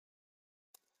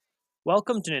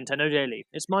Welcome to Nintendo Daily.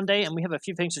 It's Monday, and we have a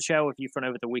few things to share with you from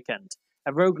over the weekend.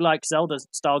 A roguelike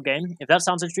Zelda-style game. If that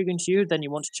sounds intriguing to you, then you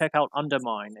want to check out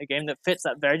Undermine, a game that fits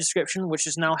that very description, which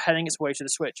is now heading its way to the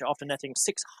Switch after netting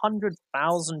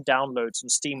 600,000 downloads on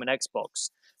Steam and Xbox.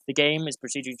 The game is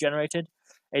procedurally generated,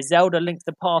 a Zelda Link to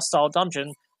the Past style dungeon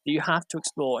that you have to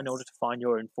explore in order to find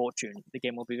your own fortune. The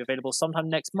game will be available sometime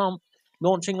next month,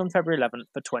 launching on February 11th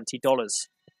for $20.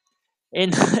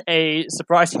 In a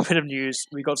surprising bit of news,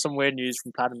 we got some weird news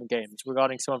from Platinum Games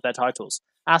regarding some of their titles.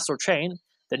 Astral Chain,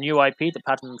 the new IP that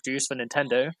Platinum produced for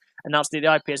Nintendo, announced that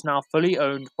the IP is now fully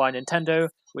owned by Nintendo,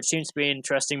 which seems to be an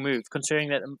interesting move, considering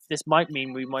that this might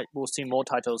mean will see more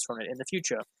titles from it in the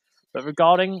future. But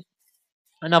regarding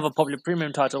another popular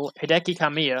premium title, Hideki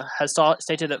Kamiya has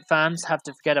stated that fans have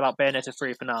to forget about Bayonetta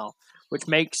 3 for now, which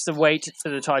makes the wait for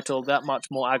the title that much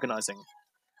more agonizing.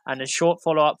 And a short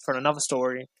follow-up from another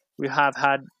story we have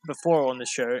had before on the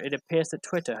show, it appears that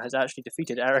Twitter has actually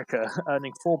defeated Erica,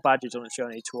 earning 4 badges on its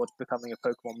journey towards becoming a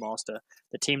Pokemon Master.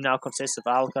 The team now consists of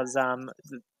Alakazam,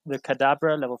 the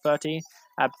Kadabra, level 30,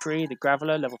 Abtree, the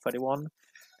Graveler, level 31,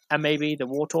 and maybe the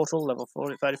Wartortle, level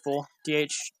 34,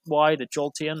 DHY, the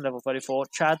Jolteon, level 34,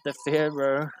 Chad, the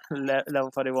Fearow, level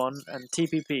 31, and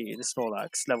TPP, the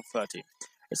Snorlax, level 30.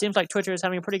 It seems like Twitter is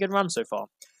having a pretty good run so far.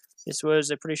 This was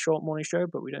a pretty short morning show,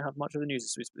 but we don't have much of the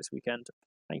news this weekend.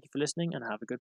 Thank you for listening, and have a good